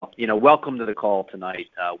welcome to the call tonight.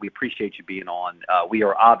 We appreciate you being on. We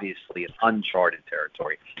are obviously in uncharted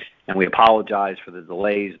territory, and we apologize for the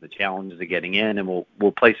delays, the challenges of getting in, and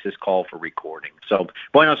we'll place this call for recording. So,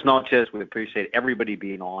 buenos noches. We appreciate everybody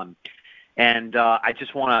being on. And I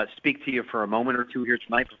just want to speak to you for a moment or two here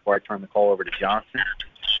tonight before I turn the call over to Johnson.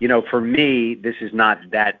 For me, this is not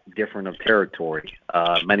that different of territory.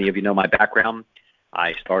 Many of you know my background.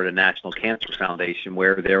 I started a National Cancer Foundation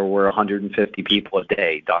where there were 150 people a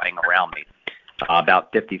day dying around me,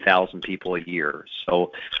 about 50,000 people a year.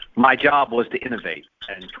 So my job was to innovate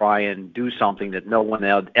and try and do something that no one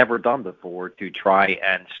had ever done before to try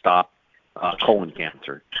and stop colon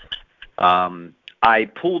cancer. I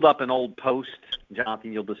pulled up an old post.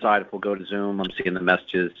 Jonathan, you'll decide if we'll go to Zoom. I'm seeing the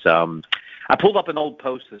messages. I pulled up an old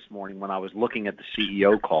post this morning when I was looking at the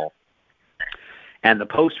CEO call. And the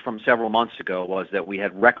post from several months ago was that we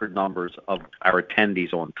had record numbers of our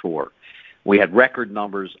attendees on tour. We had record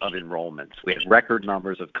numbers of enrollments. We had record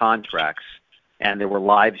numbers of contracts. And there were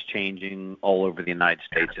lives changing all over the United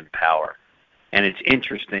States in power. And it's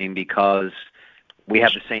interesting because we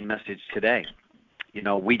have the same message today.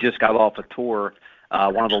 We just got off a tour,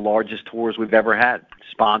 one of the largest tours we've ever had,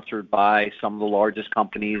 sponsored by some of the largest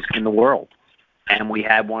companies in the world. And we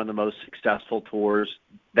had one of the most successful tours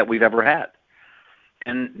that we've ever had.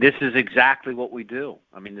 And this is exactly what we do.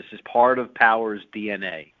 I mean, this is part of Power's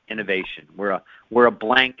DNA, innovation. We're a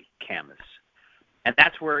blank canvas. And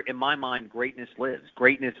that's where, in my mind, greatness lives.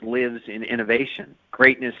 Greatness lives in innovation.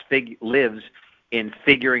 Greatness lives in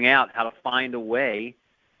figuring out how to find a way.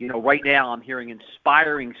 Right now I'm hearing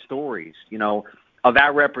inspiring stories, of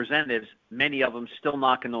our representatives, many of them still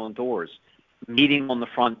knocking on doors, meeting on the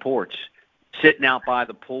front porch, sitting out by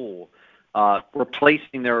the pool,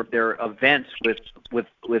 replacing their events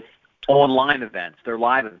with online events, their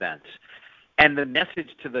live events. And the message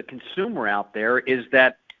to the consumer out there is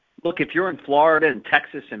that, look, if you're in Florida and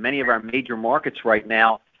Texas and many of our major markets right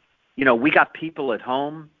now, we got people at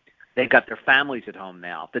home. They've got their families at home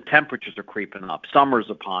now. The temperatures are creeping up. Summer's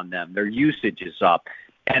upon them. Their usage is up.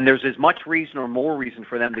 And there's as much reason or more reason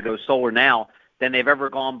for them to go solar now than they've ever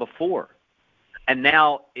gone before. And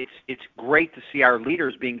now it's great to see our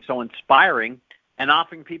leaders being so inspiring and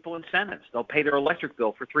offering people incentives. They'll pay their electric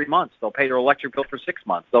bill for 3 months. They'll pay their electric bill for 6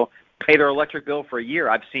 months. They'll pay their electric bill for a year.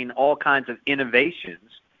 I've seen all kinds of innovations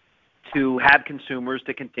to have consumers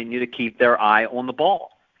to continue to keep their eye on the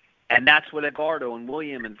ball. And that's what Eduardo and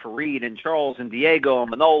William and Fareed and Charles and Diego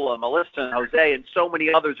and Manola and Melissa and Jose and so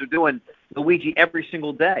many others are doing, Luigi, every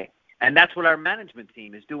single day. And that's what our management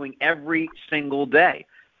team is doing every single day.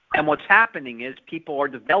 And what's happening is people are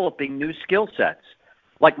developing new skill sets.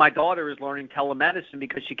 Like my daughter is learning telemedicine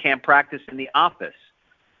because she can't practice in the office.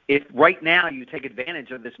 If right now you take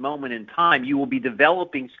advantage of this moment in time, you will be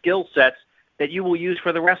developing skill sets that you will use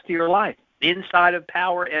for the rest of your life, inside of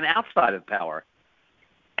Power and outside of Power.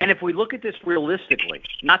 And if we look at this realistically,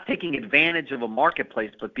 not taking advantage of a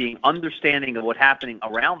marketplace, but being understanding of what's happening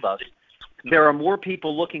around us, there are more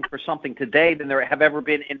people looking for something today than there have ever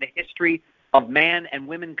been in the history of man and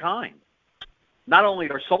womankind. Not only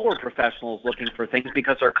are solar professionals looking for things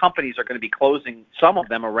because their companies are going to be closing, some of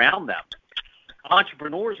them around them.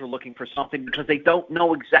 Entrepreneurs are looking for something because they don't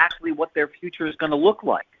know exactly what their future is going to look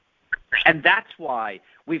like. And that's why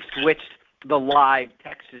we've switched the live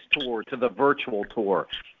Texas tour to the virtual tour.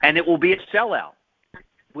 And it will be a sellout.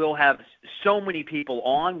 We'll have so many people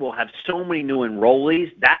on. We'll have so many new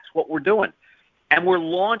enrollees. That's what we're doing. And we're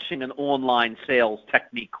launching an online sales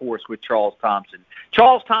technique course with Charles Thompson.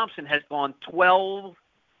 Charles Thompson has gone 12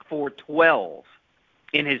 for 12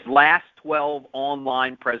 in his last 12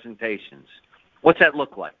 online presentations. What's that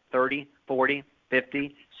look like? 30, 40,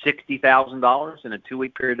 50, $60,000 in a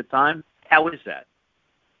 2-week period of time? How is that?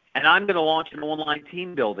 And I'm going to launch an online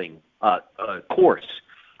team building course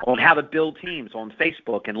on how to build teams on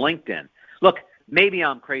Facebook and LinkedIn. Look, maybe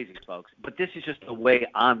I'm crazy, folks, but this is just the way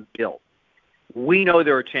I'm built. We know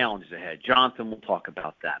there are challenges ahead. Jonathan will talk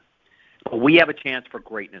about that. But we have a chance for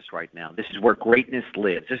greatness right now. This is where greatness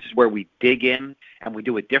lives. This is where we dig in, and we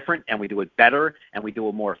do it different, and we do it better, and we do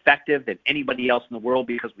it more effective than anybody else in the world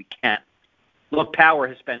because we can. Look, Power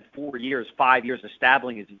has spent 5 years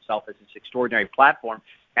establishing itself as this extraordinary platform,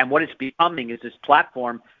 and what it's becoming is this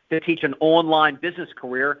platform to teach an online business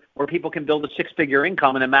career where people can build a 6-figure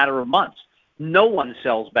income in a matter of months. No one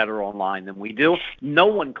sells better online than we do. No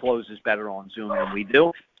one closes better on Zoom than we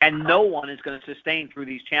do. And no one is going to sustain through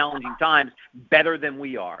these challenging times better than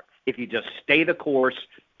we are if you just stay the course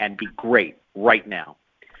and be great right now.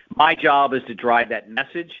 My job is to drive that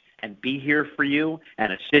message and be here for you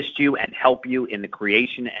and assist you and help you in the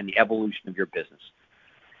creation and the evolution of your business.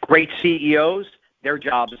 Great CEOs Their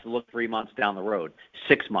job is to look 3 months down the road,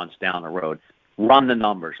 6 months down the road, run the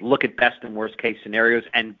numbers, look at best and worst case scenarios,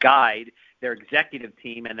 and guide their executive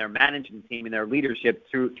team and their management team and their leadership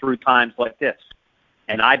through times like this.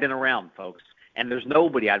 And I've been around, folks, and there's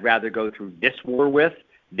nobody I'd rather go through this war with,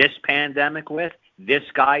 this pandemic with, this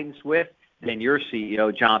guidance with, than your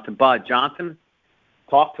CEO, Jonathan Budd. Jonathan,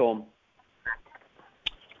 talk to him.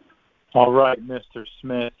 All right, Mr.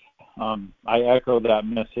 Smith. I echo that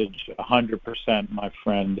message 100%, my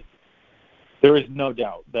friend. There is no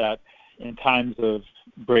doubt that in times of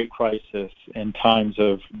great crisis, in times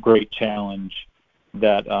of great challenge,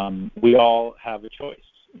 that we all have a choice.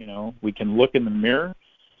 You know, we can look in the mirror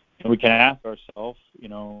and we can ask ourselves, you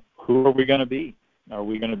know, who are we going to be? Are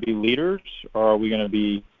we going to be leaders, or are we going to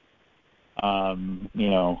be,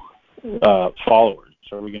 followers?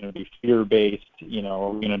 Are we going to be fear-based? You know,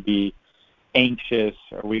 are we going to be anxious?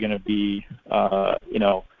 Are we going to be,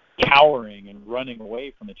 cowering and running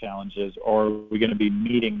away from the challenges, or are we going to be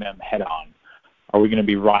meeting them head-on? Are we going to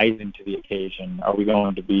be rising to the occasion? Are we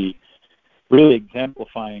going to be really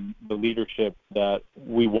exemplifying the leadership that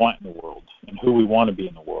we want in the world and who we want to be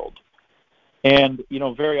in the world? And, you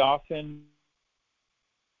know, very often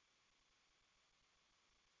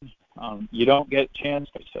you don't get a chance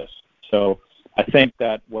to this. So I think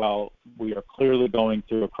that while we are clearly going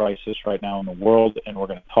through a crisis right now in the world, and we're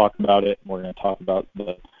going to talk about it, we're going to talk about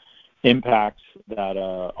the impacts that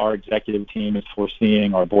our executive team is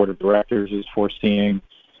foreseeing, our board of directors is foreseeing,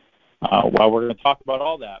 while we're going to talk about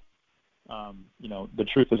all that, the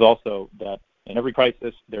truth is also that in every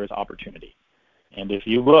crisis there is opportunity. And if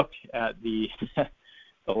you look at the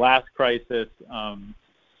the last crisis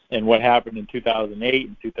and what happened in 2008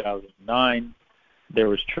 and 2009, there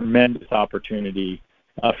was tremendous opportunity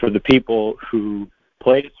for the people who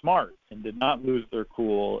played it smart and did not lose their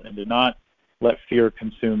cool and did not let fear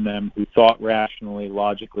consume them, who thought rationally,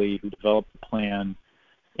 logically, who developed a plan.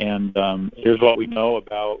 And here's what we know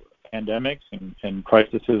about pandemics and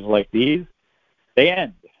crises like these. They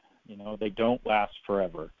end. You know, they don't last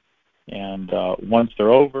forever. And once they're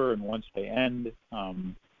over and once they end,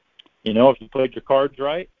 if you played your cards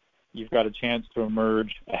right, you've got a chance to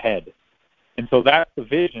emerge ahead. And so that's the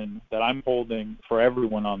vision that I'm holding for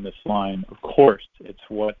everyone on this line. Of course, it's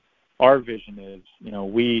what our vision is. You know,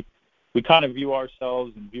 we kind of view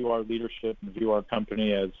ourselves and view our leadership and view our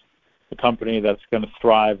company as a company that's going to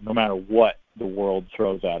thrive no matter what the world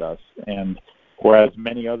throws at us. And whereas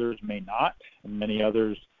many others may not, and many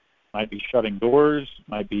others might be shutting doors,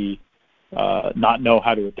 might be not know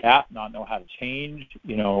how to adapt, not know how to change,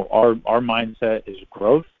 you know, our mindset is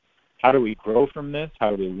growth. How do we grow from this? How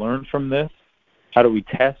do we learn from this? How do we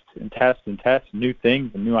test and test and test new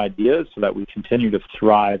things and new ideas so that we continue to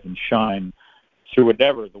thrive and shine through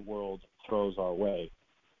whatever the world throws our way?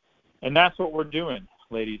 And that's what we're doing,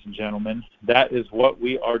 ladies and gentlemen. That is what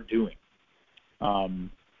we are doing.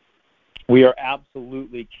 We are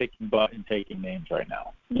absolutely kicking butt and taking names right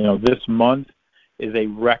now. You know, this month is a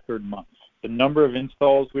record month. The number of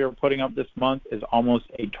installs we are putting up this month is almost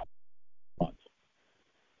a month.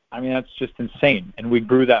 I mean, that's just insane. And we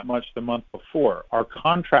grew that much the month before. Our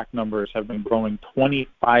contract numbers have been growing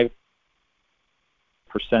 25%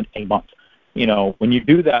 a month. You know, when you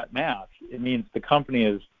do that math, it means the company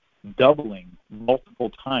is doubling multiple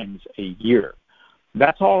times a year.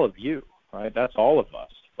 That's all of you, right? That's all of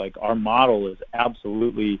us. Like, our model is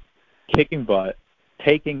absolutely kicking butt,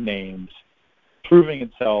 taking names, proving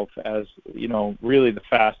itself as, you know, really the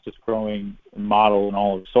fastest growing model in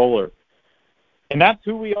all of solar. And that's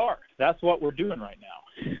who we are. That's what we're doing right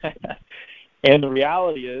now. And the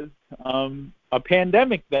reality is a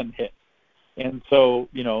pandemic then hit. And so,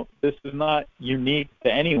 you know, this is not unique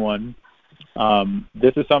to anyone.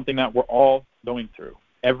 This is something that we're all going through.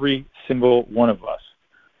 Every single one of us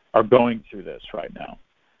are going through this right now.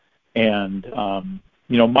 And,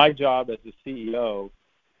 my job as a CEO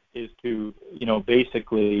is to,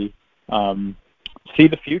 basically see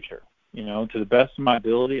the future. You know, to the best of my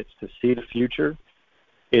ability, it's to see the future.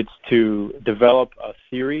 It's to develop a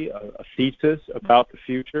theory, a thesis about the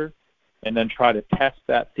future, and then try to test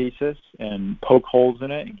that thesis and poke holes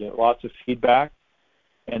in it and get lots of feedback,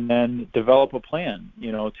 and then develop a plan,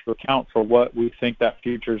 to account for what we think that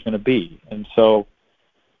future is going to be. And so,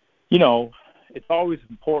 it's always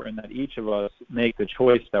important that each of us make the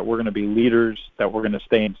choice that we're going to be leaders, that we're going to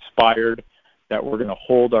stay inspired, that we're going to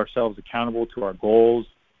hold ourselves accountable to our goals.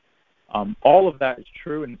 All of that is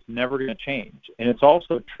true, and it's never going to change. And it's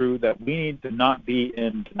also true that we need to not be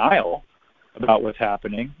in denial about what's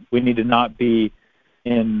happening. We need to not be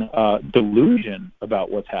in delusion about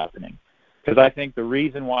what's happening. Because I think the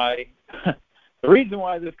reason why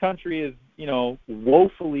this country is,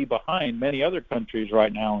 woefully behind many other countries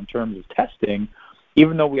right now in terms of testing,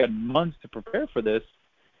 even though we had months to prepare for this,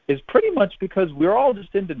 is pretty much because we're all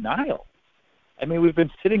just in denial. I mean, we've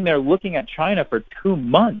been sitting there looking at China for 2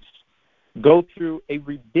 months go through a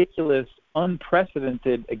ridiculous,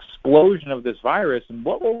 unprecedented explosion of this virus, and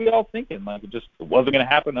what were we all thinking? Like, it wasn't going to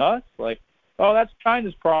happen to us? Like, oh, that's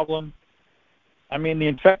China's problem. I mean, the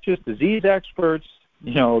infectious disease experts,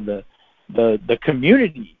 the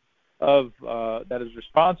community of that is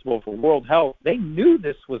responsible for world health, they knew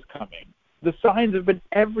this was coming. The signs have been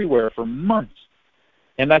everywhere for months.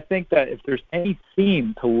 And I think that if there's any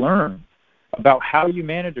theme to learn about how you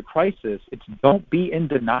manage a crisis, it's don't be in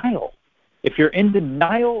denial. If you're in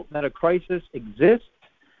denial that a crisis exists,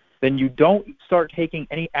 then you don't start taking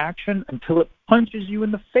any action until it punches you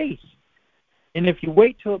in the face. And if you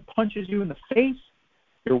wait till it punches you in the face,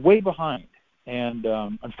 you're way behind. And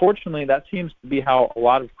unfortunately, that seems to be how a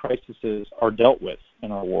lot of crises are dealt with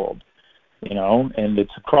in our world, and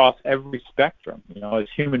it's across every spectrum. As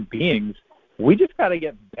human beings, we just got to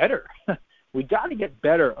get better. We got to get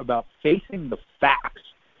better about facing the facts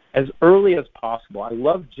as early as possible. I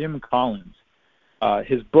love Jim Collins,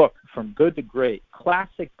 his book, From Good to Great,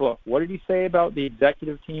 classic book. What did he say about the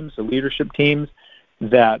executive teams, the leadership teams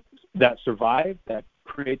that survive, that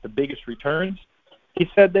create the biggest returns? He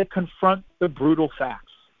said they confront the brutal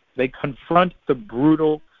facts. They confront the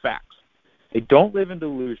brutal facts. They don't live in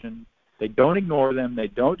delusion. They don't ignore them. They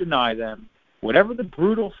don't deny them. Whatever the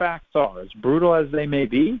brutal facts are, as brutal as they may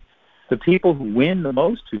be, the people who win the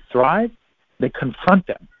most, who thrive, they confront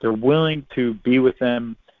them. They're willing to be with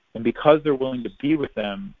them, and because they're willing to be with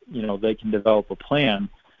them, they can develop a plan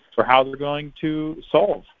for how they're going to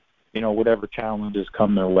solve, whatever challenges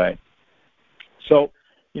come their way. So,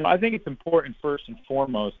 I think it's important first and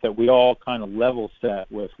foremost that we all kind of level set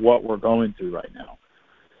with what we're going through right now.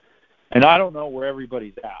 And I don't know where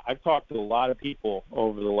everybody's at. I've talked to a lot of people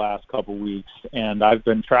over the last couple of weeks, and I've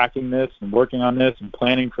been tracking this and working on this and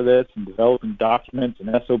planning for this and developing documents and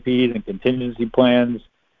SOPs and contingency plans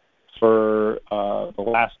for the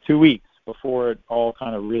last 2 weeks before it all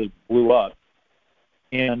kind of really blew up.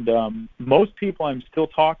 And most people I'm still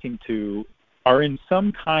talking to are in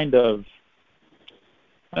some kind of,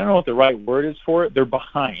 I don't know what the right word is for it, they're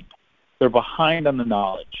behind. They're behind on the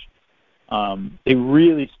knowledge. They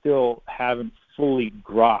really still haven't fully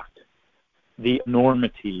grokked the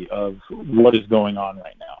enormity of what is going on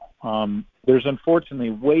right now. There's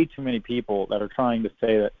unfortunately way too many people that are trying to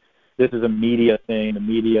say that this is a media thing,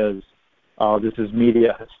 this is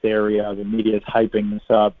media hysteria, the media is hyping this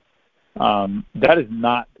up. That is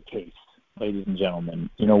not the case, ladies and gentlemen.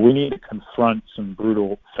 We need to confront some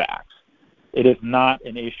brutal facts. It is not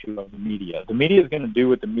an issue of the media. The media is going to do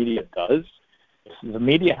what the media does. If the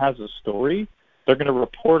media has a story, they're going to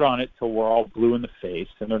report on it till we're all blue in the face,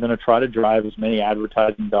 and they're going to try to drive as many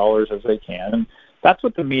advertising dollars as they can. And that's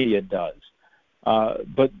what the media does.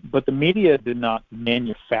 But the media did not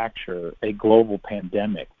manufacture a global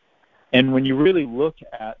pandemic. And when you really look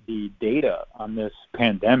at the data on this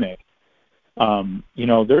pandemic,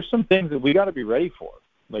 there's some things that we got to be ready for,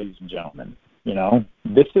 ladies and gentlemen.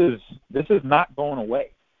 This is not going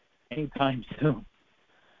away anytime soon.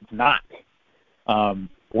 It's not.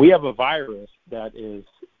 We have a virus that is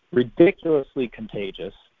ridiculously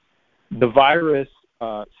contagious. The virus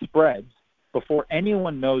spreads before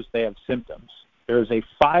anyone knows they have symptoms. There is a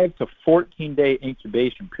 5 to 14 day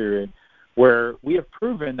incubation period where we have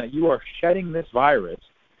proven that you are shedding this virus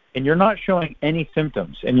and you're not showing any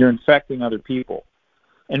symptoms and you're infecting other people.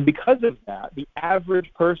 And because of that, the average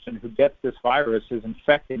person who gets this virus is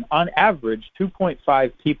infecting, on average,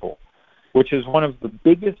 2.5 people, which is one of the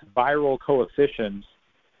biggest viral coefficients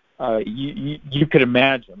you could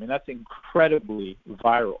imagine. I mean, that's incredibly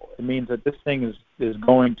viral. It means that this thing is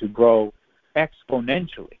going to grow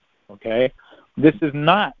exponentially, okay? This is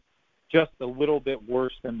not just a little bit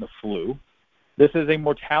worse than the flu. This is a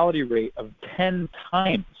mortality rate of 10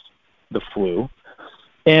 times the flu.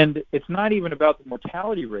 And it's not even about the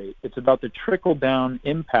mortality rate. It's about the trickle-down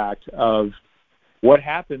impact of what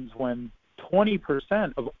happens when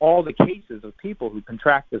 20% of all the cases of people who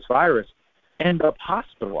contract this virus end up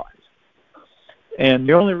hospitalized. And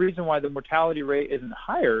the only reason why the mortality rate isn't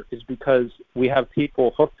higher is because we have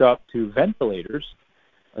people hooked up to ventilators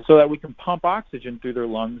so that we can pump oxygen through their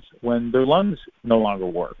lungs when their lungs no longer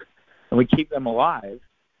work. And we keep them alive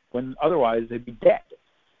when otherwise they'd be dead.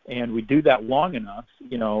 And we do that long enough,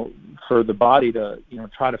 for the body to,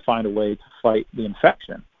 try to find a way to fight the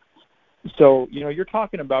infection. So, you're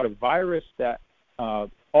talking about a virus that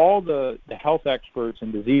all the health experts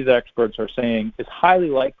and disease experts are saying is highly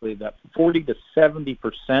likely that 40 to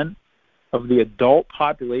 70% of the adult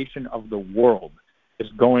population of the world is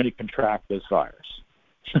going to contract this virus.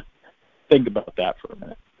 Think about that for a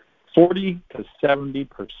minute. 40 to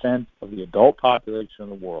 70% of the adult population of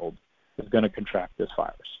the world is going to contract this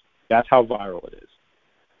virus. That's how viral it is.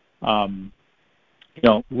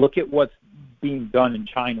 Look at what's being done in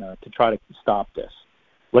China to try to stop this.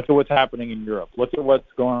 Look at what's happening in Europe. Look at what's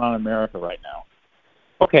going on in America right now.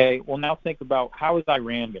 Okay, well, now think about, how is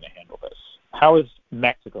Iran going to handle this? How is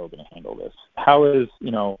Mexico going to handle this? How is,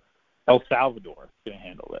 El Salvador going to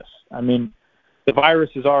handle this? I mean, the virus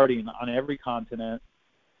is already on every continent.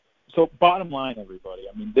 So bottom line, everybody,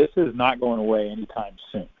 I mean, this is not going away anytime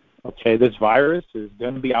soon. Okay, this virus is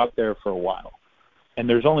going to be out there for a while. And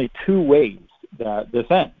there's only two ways that this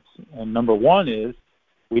ends. And number one is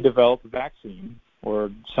we develop a vaccine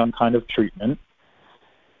or some kind of treatment.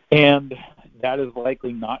 And that is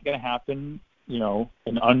likely not going to happen,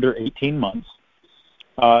 in under 18 months.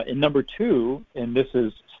 And number two, and this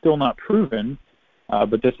is still not proven,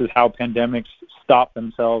 but this is how pandemics stop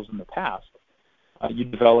themselves in the past, you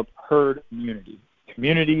develop herd immunity,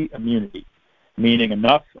 community immunity, meaning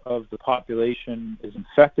enough of the population is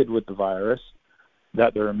infected with the virus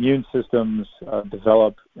that their immune systems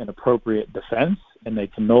develop an appropriate defense and they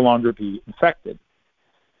can no longer be infected.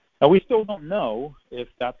 Now, we still don't know if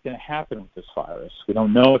that's going to happen with this virus. We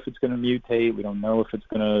don't know if it's going to mutate. We don't know if it's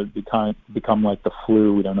going to become like the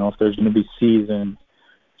flu. We don't know if there's going to be seasons.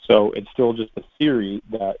 So it's still just a theory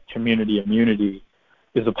that community immunity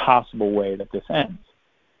is a possible way that this ends.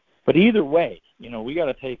 But either way, we got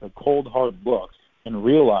to take a cold, hard look and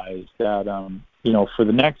realize that, for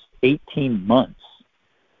the next 18 months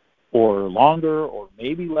or longer or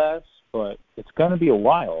maybe less, but it's going to be a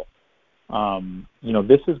while,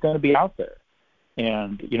 this is going to be out there.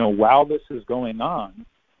 And, while this is going on,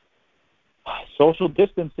 social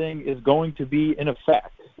distancing is going to be in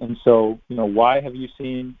effect. And so, why have you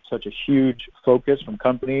seen such a huge focus from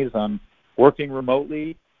companies on working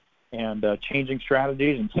remotely and changing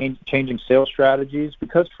strategies and changing sales strategies?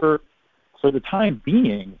 Because for the time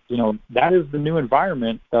being, that is the new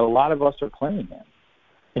environment that a lot of us are playing in.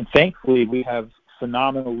 And thankfully, we have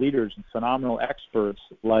phenomenal leaders and phenomenal experts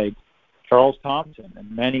like Charles Thompson and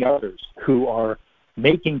many others who are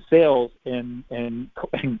making sales and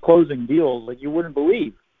closing deals like you wouldn't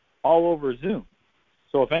believe all over Zoom.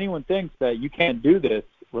 So if anyone thinks that you can't do this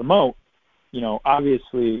remote,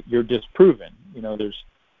 obviously you're disproven. There's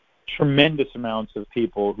tremendous amounts of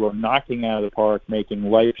people who are knocking out of the park, making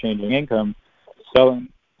life-changing income, selling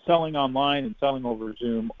online and selling over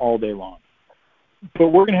Zoom all day long. But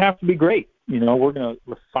we're going to have to be great. We're going to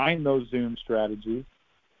refine those Zoom strategies.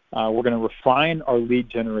 We're going to refine our lead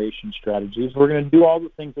generation strategies. We're going to do all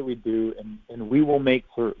the things that we do, and we will make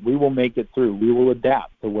it through. We will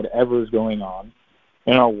adapt to whatever is going on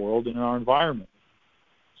in our world and in our environment.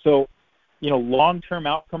 So, long-term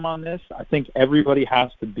outcome on this, I think everybody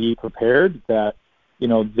has to be prepared that,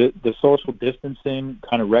 the social distancing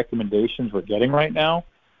kind of recommendations we're getting right now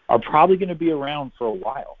are probably going to be around for a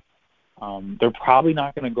while. They're probably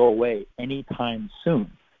not going to go away anytime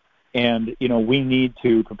soon. And, we need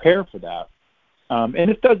to prepare for that. And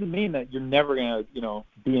this doesn't mean that you're never going to,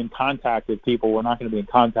 be in contact with people. We're not going to be in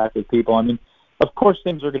contact with people. I mean, of course,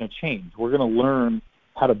 things are going to change. We're going to learn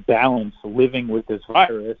how to balance living with this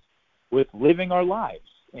virus with living our lives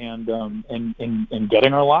and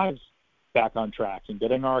getting our lives back on track and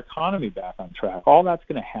getting our economy back on track. All that's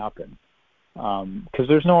going to happen because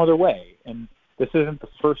there's no other way. And this isn't the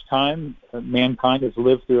first time that mankind has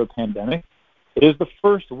lived through a pandemic. It is the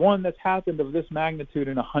first one that's happened of this magnitude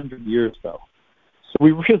in 100 years, though. So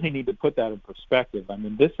we really need to put that in perspective. I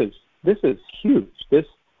mean, this is huge. This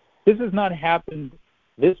has not happened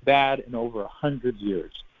this bad in over 100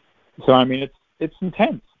 years. So I mean, it's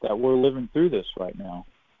intense that we're living through this right now.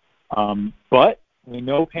 But we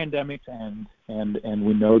know pandemics end, and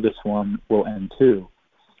we know this one will end too.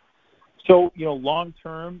 So, long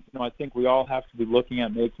term, I think we all have to be looking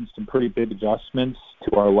at making some pretty big adjustments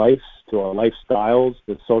to our lives, to our lifestyles.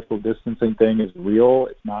 The social distancing thing is real.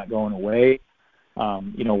 It's not going away.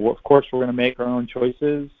 Of course, we're going to make our own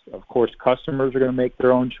choices. Of course, customers are going to make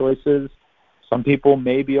their own choices. Some people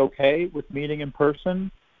may be okay with meeting in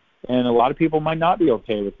person, and a lot of people might not be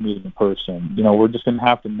okay with meeting in person. We're just going to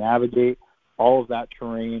have to navigate all of that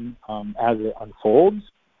terrain as it unfolds.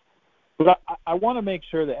 But I want to make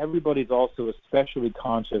sure that everybody's also especially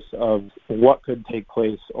conscious of what could take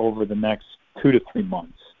place over the next 2 to 3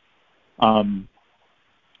 months.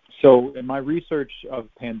 So in my research of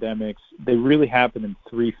pandemics, they really happen in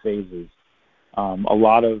 3 phases. A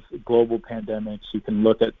lot of global pandemics, you can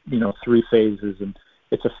look at, 3 phases, and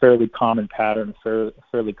it's a fairly common pattern, a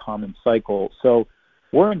fairly common cycle. So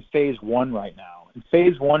we're in phase 1 right now. And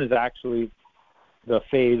phase 1 is actually the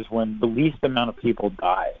phase when the least amount of people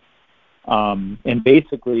die. And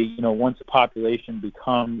basically, once a population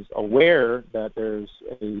becomes aware that there's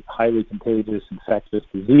a highly contagious infectious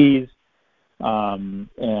disease, and,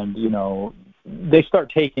 they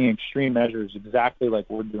start taking extreme measures exactly like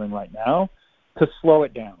we're doing right now to slow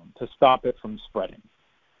it down, to stop it from spreading.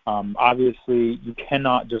 Obviously, you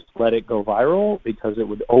cannot just let it go viral because it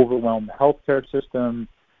would overwhelm the healthcare system.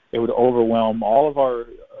 It would overwhelm all of our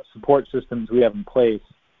support systems we have in place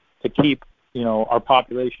to keep, our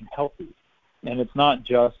population healthy. And it's not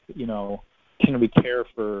just, can we care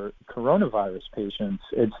for coronavirus patients?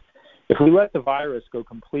 It's if we let the virus go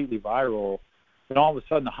completely viral, then all of a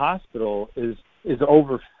sudden the hospital is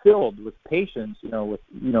overfilled with patients, with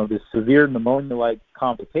this severe pneumonia-like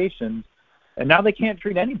complications, and now they can't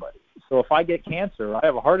treat anybody. So if I get cancer, or I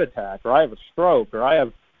have a heart attack, or I have a stroke, or I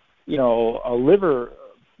have, a liver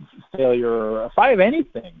failure, or if I have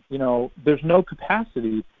anything, there's no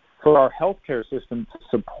capacity for our healthcare system to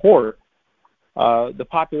support the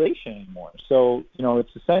population anymore. So,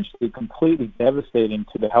 it's essentially completely devastating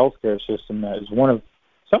to the healthcare system. That is one of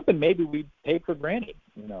something maybe we take for granted,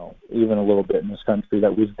 even a little bit in this country,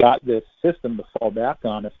 that we've got this system to fall back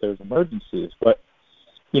on if there's emergencies. But,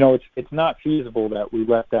 it's not feasible that we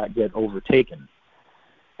let that get overtaken.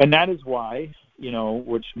 And that is why,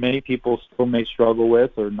 which many people still may struggle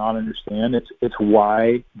with or not understand, it's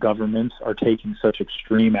why governments are taking such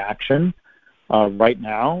extreme action right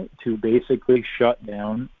now to basically shut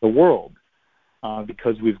down the world,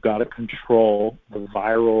 because we've got to control the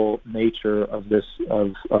viral nature of this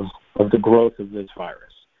of the growth of this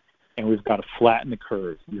virus, and we've got to flatten the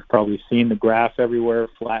curve. You've probably seen the graph everywhere: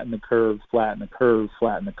 flatten the curve, flatten the curve,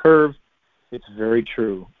 flatten the curve. It's very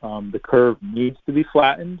true. The curve needs to be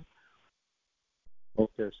flattened. The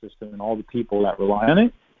healthcare system and all the people that rely on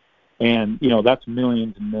it, and that's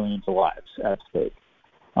millions and millions of lives at stake.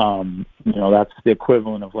 That's the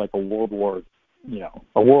equivalent of like a world war,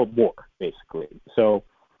 basically. So,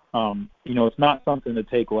 it's not something to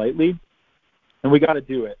take lightly, and we got to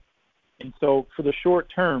do it. And so for the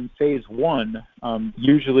short term, phase 1,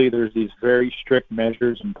 usually there's these very strict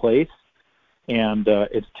measures in place, and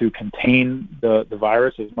it's to contain the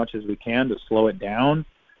virus as much as we can, to slow it down.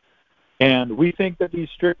 And we think that these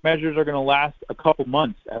strict measures are going to last a couple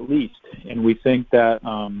months at least. And we think that,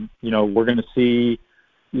 we're going to see,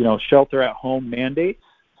 shelter-at-home mandates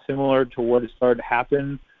similar to what has started to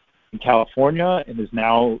happen in California and is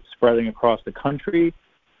now spreading across the country.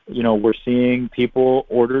 We're seeing people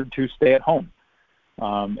ordered to stay at home,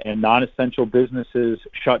 and non-essential businesses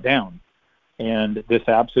shut down. And this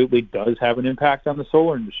absolutely does have an impact on the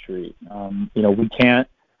solar industry. We can't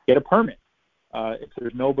get a permit if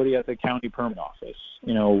there's nobody at the county permit office.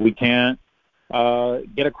 We can't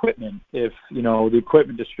get equipment if, the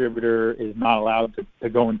equipment distributor is not allowed to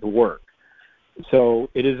go into work. So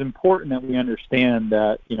it is important that we understand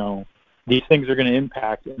that, these things are going to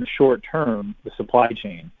impact in the short term the supply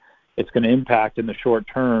chain. It's going to impact in the short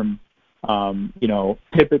term,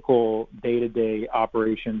 typical day-to-day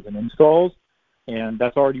operations and installs, and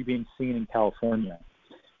that's already being seen in California.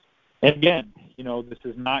 And again, this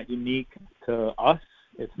is not unique to us.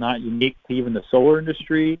 It's not unique to even the solar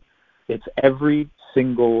industry. It's every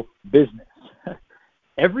single business,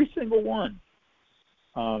 every single one.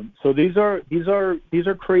 So these are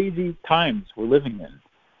crazy times we're living in.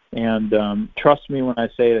 And trust me when I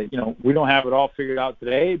say that, we don't have it all figured out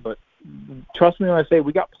today, but trust me when I say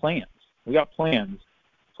we got plans. We got plans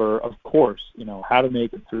for, of course, how to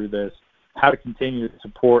make it through this, how to continue to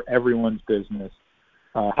support everyone's business,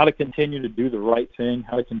 how to continue to do the right thing,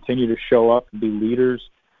 how to continue to show up and be leaders,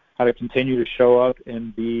 how to continue to show up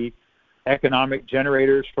and be economic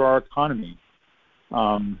generators for our economy.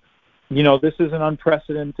 This is an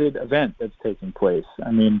unprecedented event that's taking place.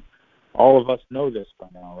 I mean, all of us know this by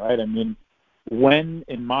now, right? I mean, when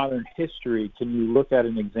in modern history can you look at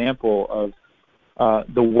an example of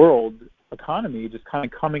the world economy just kind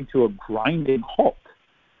of coming to a grinding halt?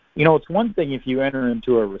 It's one thing if you enter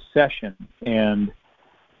into a recession and,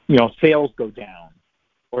 sales go down,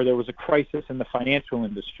 or there was a crisis in the financial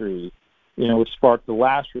industry, which sparked the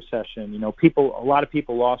last recession. A lot of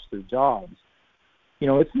people lost their jobs.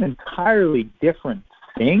 It's an entirely different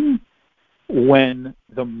thing when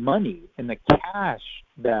the money and the cash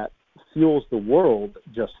that fuels the world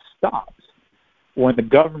just stops, when the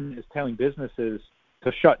government is telling businesses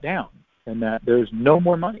to shut down and that there's no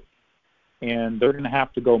more money and they're going to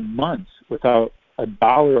have to go months without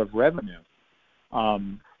 $1 of revenue.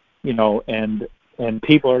 And and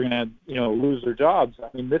people are going to, lose their jobs. I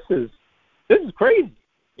mean, this is crazy.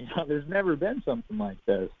 There's never been something like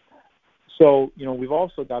this. So, we've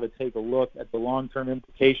also got to take a look at the long-term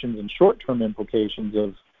implications and short-term implications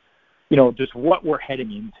of, just what we're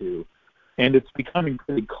heading into. And it's becoming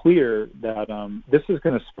pretty clear that this is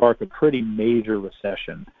going to spark a pretty major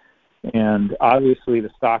recession. And obviously the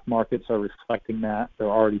stock markets are reflecting that. They're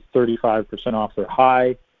already 35% off their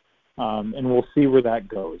high. And we'll see where that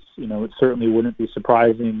goes. It certainly wouldn't be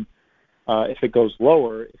surprising if it goes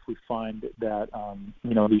lower if we find that,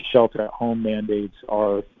 these shelter-at-home mandates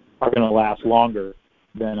are going to last longer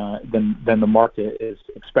than the market is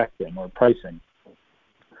expecting or pricing.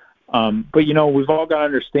 But, we've all got to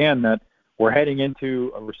understand that we're heading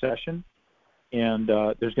into a recession, and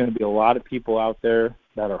there's going to be a lot of people out there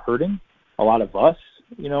that are hurting, a lot of us,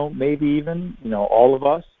 maybe even, all of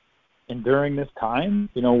us. And during this time,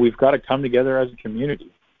 we've got to come together as a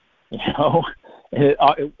community, And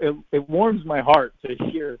it warms my heart to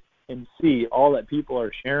hear and see all that people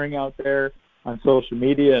are sharing out there on social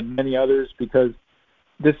media and many others, because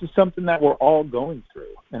this is something that we're all going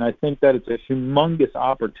through. And I think that it's a humongous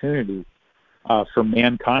opportunity for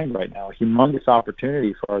mankind right now, a humongous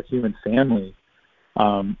opportunity for our human family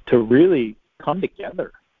to really come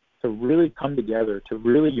together, to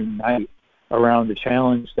really unite around a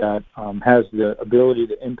challenge that has the ability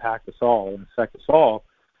to impact us all and affect us all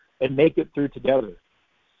and make it through together.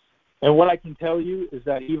 And what I can tell you is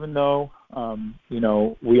that even though,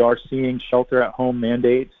 we are seeing shelter-at-home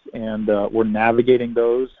mandates and we're navigating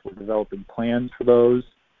those, we're developing plans for those.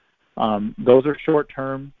 Those are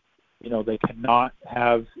short-term. They cannot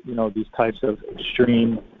have, these types of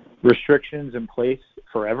extreme restrictions in place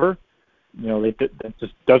forever. That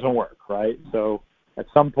just doesn't work, right? So at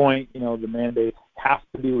some point, the mandates have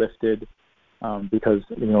to be lifted because,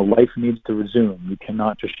 life needs to resume. You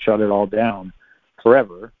cannot just shut it all down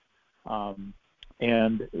forever.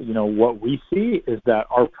 And what we see is that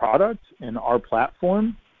our product and our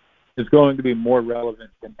platform is going to be more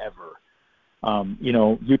relevant than ever.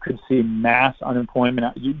 You could see mass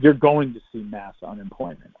unemployment. You're going to see mass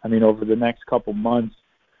unemployment. I mean, over the next couple months,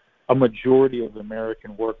 a majority of the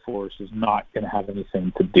American workforce is not going to have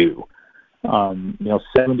anything to do.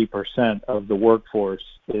 70% of the workforce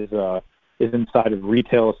is inside of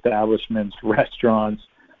retail establishments, restaurants,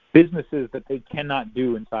 businesses that they cannot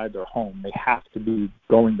do inside their home. They have to be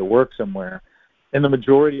going to work somewhere. And the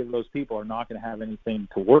majority of those people are not going to have anything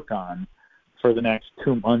to work on for the next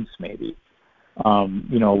 2 months maybe.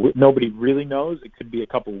 Nobody really knows. It could be a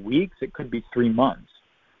couple of weeks. It could be 3 months.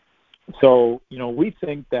 So, we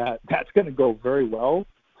think that that's going to go very well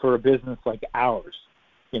for a business like ours.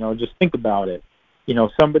 Just think about it.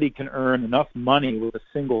 Somebody can earn enough money with a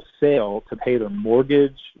single sale to pay their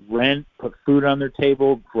mortgage, rent, put food on their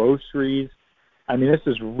table, groceries. I mean, this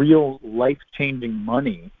is real life-changing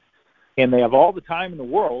money. And they have all the time in the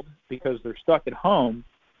world because they're stuck at home.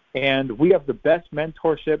 And we have the best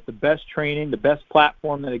mentorship, the best training, the best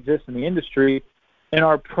platform that exists in the industry. And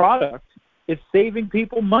our product is saving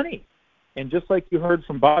people money. And just like you heard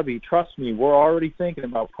from Bobby, trust me, we're already thinking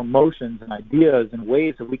about promotions and ideas and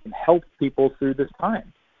ways that we can help people through this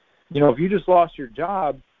time. If you just lost your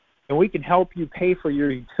job and we can help you pay for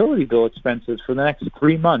your utility bill expenses for the next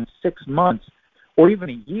 3 months, 6 months, or even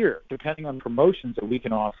a year, depending on promotions that we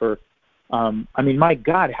can offer. My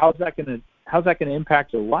God, how's that going to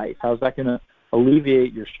impact your life? How's that going to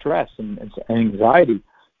alleviate your stress and anxiety?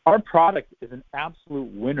 Our product is an absolute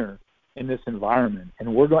winner in this environment,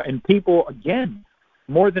 and people again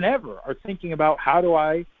more than ever are thinking about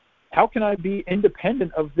how can I be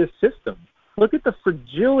independent of this system? Look at the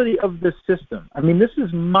fragility of this system. I mean, this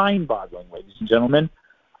is mind-boggling, ladies and gentlemen.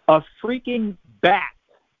 A freaking bat.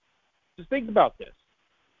 Just think about this.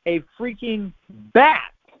 A freaking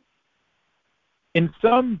bat in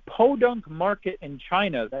some podunk market in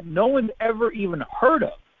China that no one's ever even heard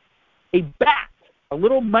of. A bat, a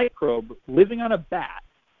little microbe living on a bat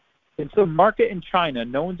in some market in China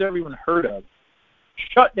no one's ever even heard of,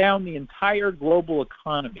 shut down the entire global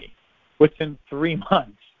economy within 3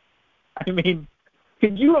 months. I mean,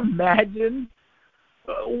 could you imagine?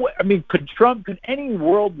 Could any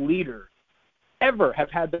world leader ever have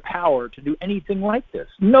had the power to do anything like this?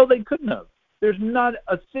 No, they couldn't have. There's not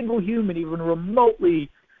a single human even remotely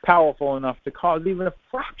powerful enough to cause even a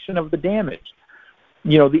fraction of the damage.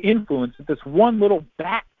 The influence that this one little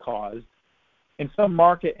bat caused in some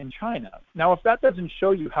market in China. Now, if that doesn't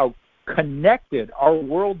show you how connected our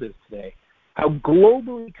world is today, how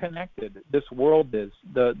globally connected this world is,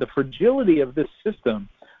 the fragility of this system,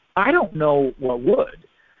 I don't know what would.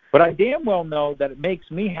 But I damn well know that it makes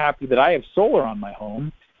me happy that I have solar on my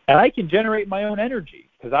home, And I can generate my own energy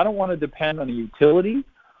because I don't want to depend on a utility.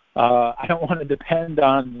 I don't want to depend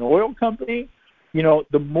on an oil company.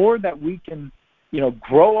 The more that we can,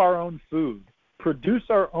 grow our own food, produce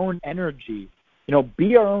our own energy,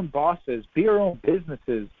 be our own bosses, be our own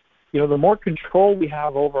businesses, the more control we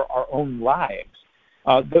have over our own lives,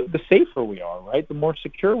 the safer we are, right? The more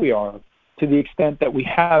secure we are to the extent that we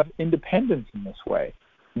have independence in this way.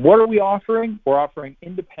 What are we offering? We're offering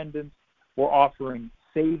independence. We're offering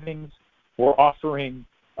savings. We're offering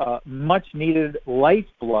much-needed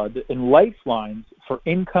lifeblood and lifelines for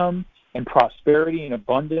income and prosperity and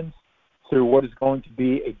abundance through what is going to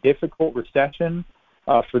be a difficult recession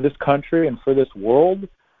for this country and for this world.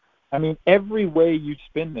 I mean, every way you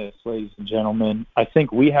spin this, ladies and gentlemen, I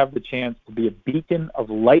think we have the chance to be a beacon of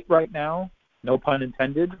light right now, no pun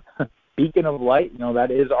intended, beacon of light.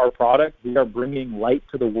 That is our product. We are bringing light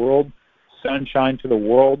to the world, sunshine to the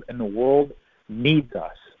world, and the world needs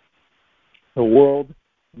us. The world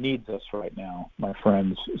needs us right now, my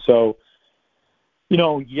friends. So,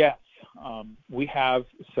 yes, we have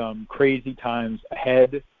some crazy times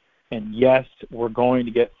ahead, and yes, we're going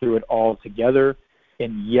to get through it all together.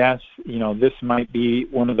 And yes, this might be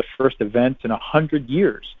one of the first events in 100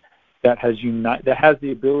 years that has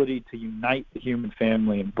the ability to unite the human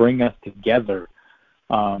family and bring us together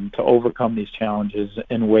to overcome these challenges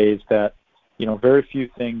in ways that very few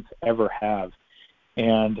things ever have.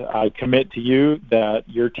 And I commit to you that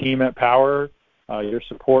your team at Power, your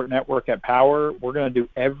support network at Power, we're going to do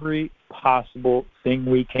every possible thing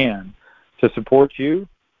we can to support you,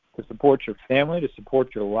 to support your family, to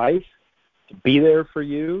support your life, to be there for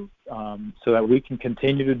you, so that we can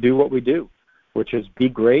continue to do what we do, which is be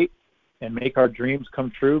great and make our dreams come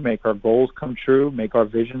true, make our goals come true, make our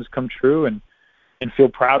visions come true, and feel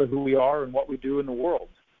proud of who we are and what we do in the world.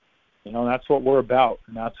 That's what we're about,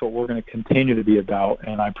 and that's what we're going to continue to be about.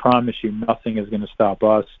 And I promise you, nothing is going to stop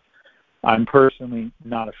us. I'm personally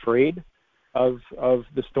not afraid of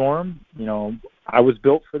the storm. I was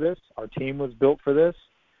built for this. Our team was built for this.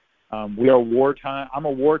 We are wartime. I'm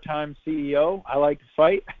a wartime CEO. I like to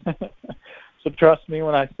fight. So trust me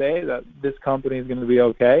when I say that this company is going to be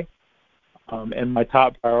okay. And my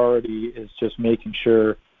top priority is just making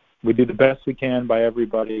sure we do the best we can by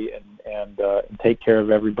everybody and take care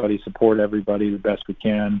of everybody, support everybody the best we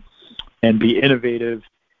can, and be innovative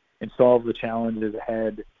and solve the challenges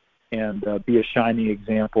ahead and be a shining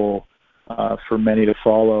example for many to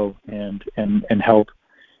follow and help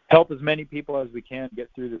as many people as we can get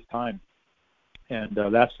through this time. And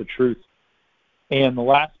that's the truth. And the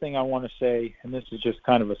last thing I want to say, and this is just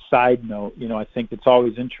kind of a side note, I think it's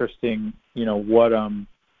always interesting,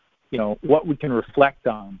 what we can reflect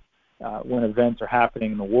on when events are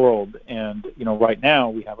happening in the world. And, right now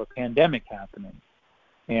we have a pandemic happening.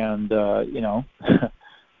 And,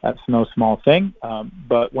 that's no small thing.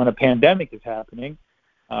 But when a pandemic is happening,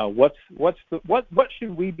 what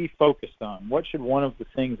should we be focused on? What should one of the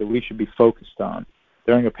things that we should be focused on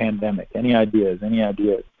during a pandemic? Any ideas?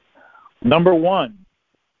 Number one,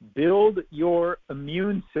 build your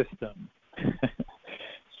immune system.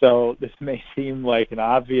 So this may seem like an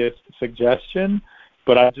obvious suggestion,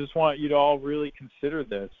 but I just want you to all really consider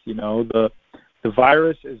this. The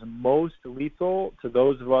virus is most lethal to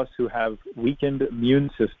those of us who have weakened immune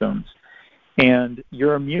systems. And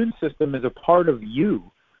your immune system is a part of you.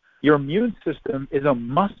 Your immune system is a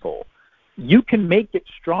muscle. You can make it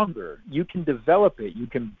stronger. You can develop it. You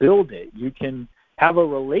can build it. You can have a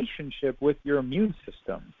relationship with your immune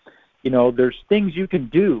system. There's things you can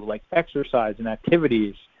do like exercise and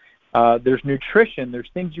activities. There's nutrition. There's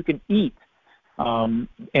things you can eat.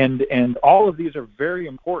 And all of these are very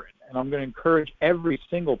important. And I'm going to encourage every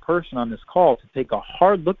single person on this call to take a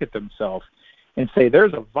hard look at themselves and say,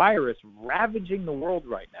 there's a virus ravaging the world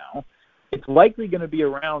right now. It's likely going to be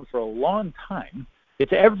around for a long time.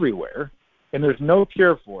 It's everywhere, and there's no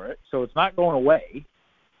cure for it, so it's not going away.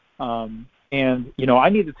 And I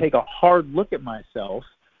need to take a hard look at myself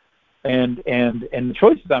and the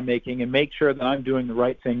choices I'm making and make sure that I'm doing the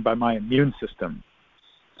right thing by my immune system.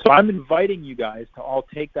 So I'm inviting you guys to all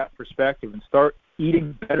take that perspective and start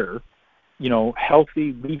eating better,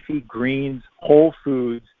 healthy, leafy greens, whole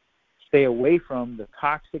foods. Stay away from the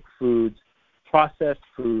toxic foods, processed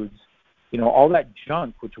foods, all that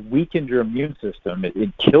junk which weakens your immune system.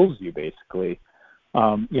 It kills you, basically.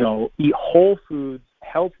 Eat whole foods,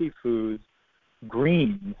 healthy foods,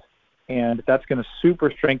 greens, and that's going to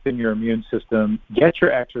super strengthen your immune system. Get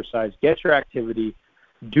your exercise, get your activity,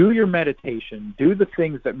 do your meditation, do the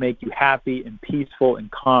things that make you happy and peaceful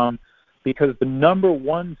and calm, because the number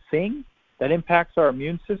one thing that impacts our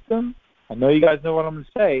immune system, I know you guys know what I'm going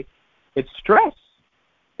to say, it's stress.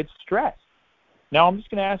 It's stress. Now, I'm just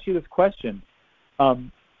going to ask you this question.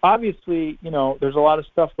 Obviously, there's a lot of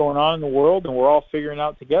stuff going on in the world, and we're all figuring it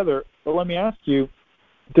out together. But let me ask you,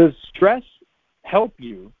 does stress help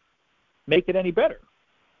you make it any better?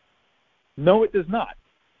 No, it does not.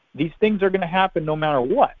 These things are going to happen no matter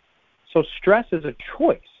what. So stress is a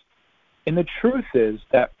choice. And the truth is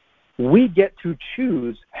that we get to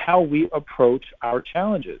choose how we approach our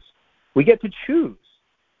challenges. We get to choose.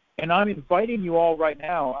 And I'm inviting you all right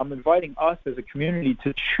now, I'm inviting us as a community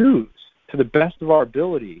to choose to the best of our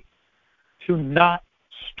ability to not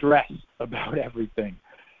stress about everything.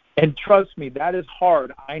 And trust me, that is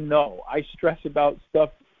hard. I know. I stress about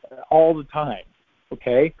stuff all the time,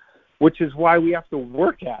 okay? Which is why we have to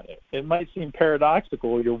work at it. It might seem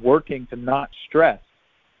paradoxical. You're working to not stress.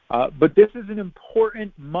 But this is an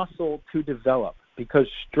important muscle to develop because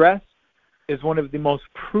stress is one of the most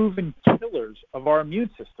proven killers of our immune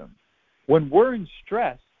system. When we're in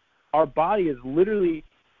stress, our body is literally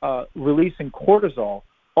releasing cortisol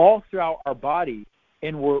all throughout our body,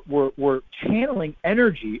 and we're channeling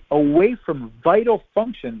energy away from vital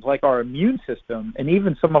functions like our immune system and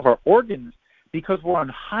even some of our organs because we're on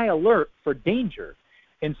high alert for danger.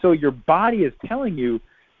 And so your body is telling you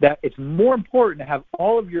that it's more important to have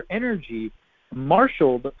all of your energy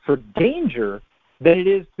marshaled for danger than it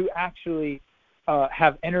is to actually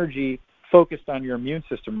have energy focused on your immune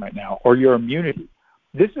system right now or your immunity.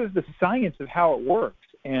 This is the science of how it works.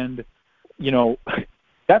 And,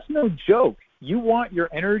 that's no joke. You want your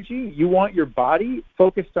energy, you want your body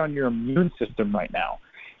focused on your immune system right now.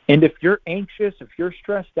 And if you're anxious, if you're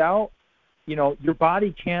stressed out, your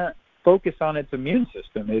body can't focus on its immune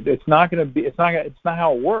system. It's not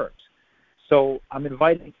how it works. So I'm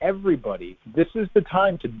inviting everybody. This is the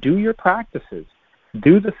time to do your practices.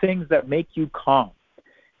 Do the things that make you calm.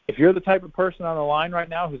 If you're the type of person on the line right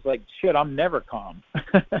now who's like, shit, I'm never calm.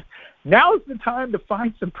 Now's the time to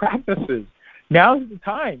find some practices. Now's the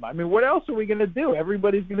time. I mean, what else are we going to do?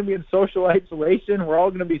 Everybody's going to be in social isolation. We're all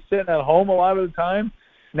going to be sitting at home a lot of the time.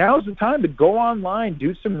 Now's the time to go online,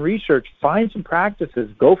 do some research, find some practices,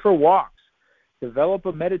 go for walks, develop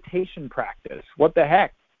a meditation practice. What the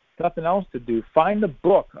heck? Nothing else to do. Find a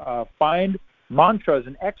book. Find mantras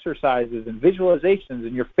and exercises and visualizations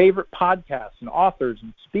and your favorite podcasts and authors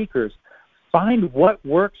and speakers. Find what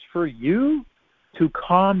works for you to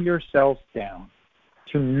calm yourself down,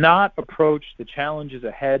 to not approach the challenges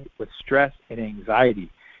ahead with stress and anxiety.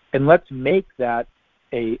 And let's make that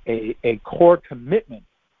a core commitment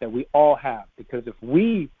that we all have, because if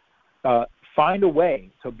we find a way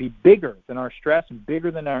to be bigger than our stress and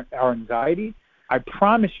bigger than our anxiety, I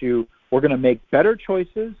promise you we're going to make better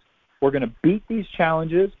choices, we're going to beat these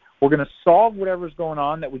challenges, we're going to solve whatever's going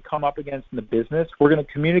on that we come up against in the business, we're going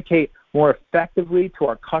to communicate more effectively to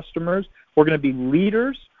our customers, we're going to be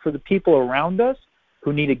leaders for the people around us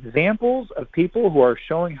who need examples of people who are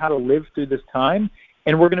showing how to live through this time,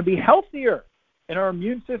 and we're going to be healthier. And our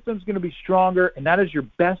immune system is going to be stronger, and that is your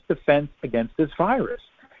best defense against this virus.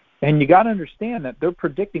 And you got to understand that they're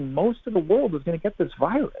predicting most of the world is going to get this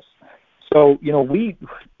virus. So, we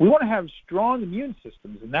want to have strong immune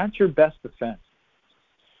systems, and that's your best defense.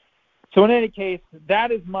 So in any case,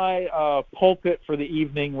 that is my pulpit for the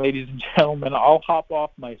evening, ladies and gentlemen. I'll hop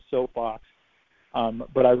off my soapbox,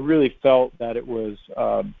 but I really felt that it was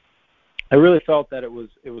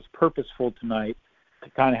purposeful tonight to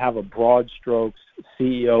kind of have a broad strokes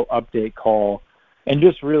CEO update call and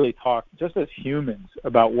just really talk just as humans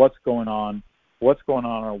about what's going on in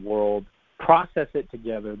our world, process it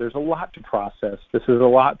together. There's a lot to process. This is a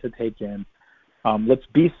lot to take in. Let's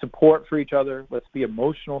be support for each other. Let's be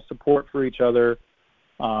emotional support for each other.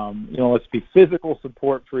 Let's be physical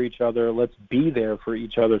support for each other. Let's be there for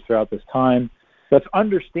each other throughout this time. Let's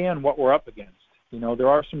understand what we're up against. There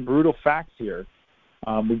are some brutal facts here.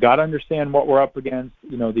 We've got to understand what we're up against.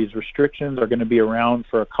 These restrictions are going to be around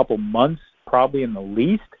for a couple months, probably in the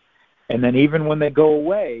least. And then even when they go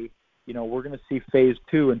away, we're going to see phase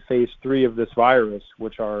 2 and phase 3 of this virus,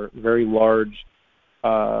 which are very large,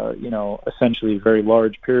 essentially very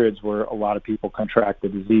large periods where a lot of people contract the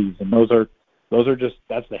disease. And those are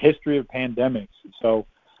that's the history of pandemics. So,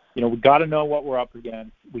 we've got to know what we're up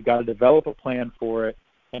against. We've got to develop a plan for it,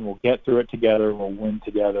 and we'll get through it together. We'll win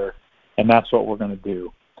together. And that's what we're going to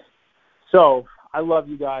do. So I love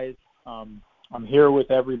you guys. I'm here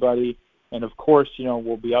with everybody. And, of course,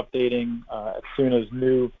 we'll be updating as soon as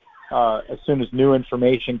new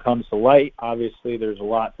information comes to light. Obviously, there's a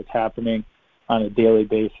lot that's happening on a daily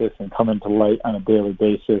basis and coming to light on a daily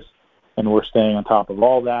basis, and we're staying on top of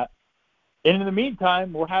all that. And in the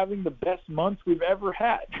meantime, we're having the best month we've ever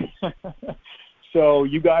had. So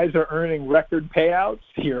you guys are earning record payouts.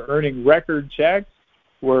 You're earning record checks.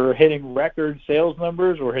 We're hitting record sales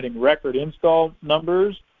numbers. We're hitting record install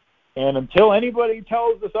numbers. And until anybody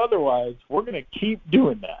tells us otherwise, we're going to keep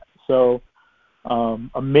doing that. So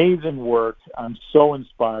amazing work. I'm so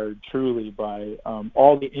inspired, truly, by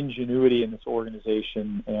all the ingenuity in this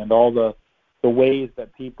organization and all the ways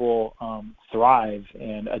that people thrive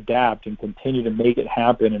and adapt and continue to make it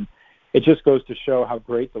happen. And it just goes to show how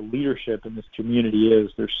great the leadership in this community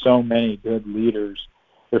is. There's so many good leaders.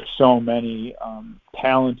 There's so many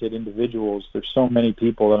talented individuals. There's so many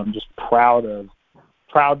people that I'm just proud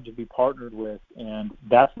to be partnered with, and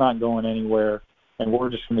that's not going anywhere. And we're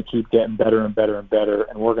just going to keep getting better and better and better,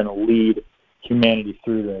 and we're going to lead humanity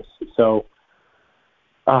through this. So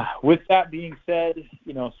with that being said,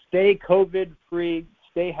 stay COVID-free,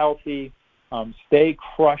 stay healthy, stay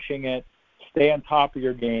crushing it, stay on top of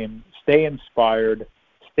your game, stay inspired,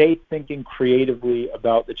 stay thinking creatively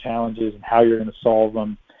about the challenges and how you're going to solve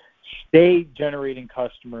them, stay generating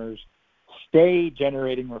customers, stay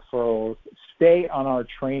generating referrals, stay on our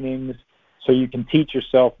trainings so you can teach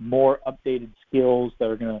yourself more updated skills that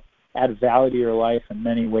are going to add value to your life in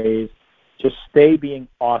many ways. Just stay being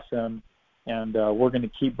awesome, and we're going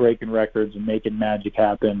to keep breaking records and making magic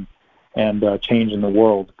happen and changing the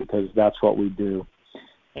world, because that's what we do.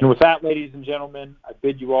 And with that, ladies and gentlemen, I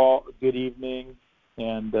bid you all a good evening,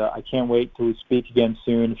 and I can't wait till we speak again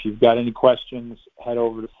soon. If you've got any questions, head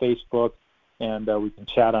over to Facebook, and we can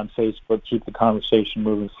chat on Facebook, keep the conversation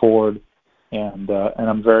moving forward. And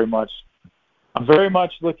I'm very much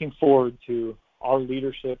looking forward to our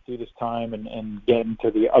leadership through this time and getting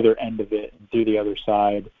to the other end of it and through the other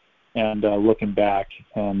side and looking back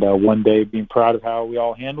and one day being proud of how we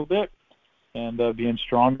all handled it and being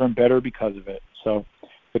stronger and better because of it. So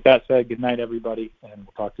with that said, good night, everybody, and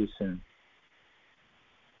we'll talk to you soon.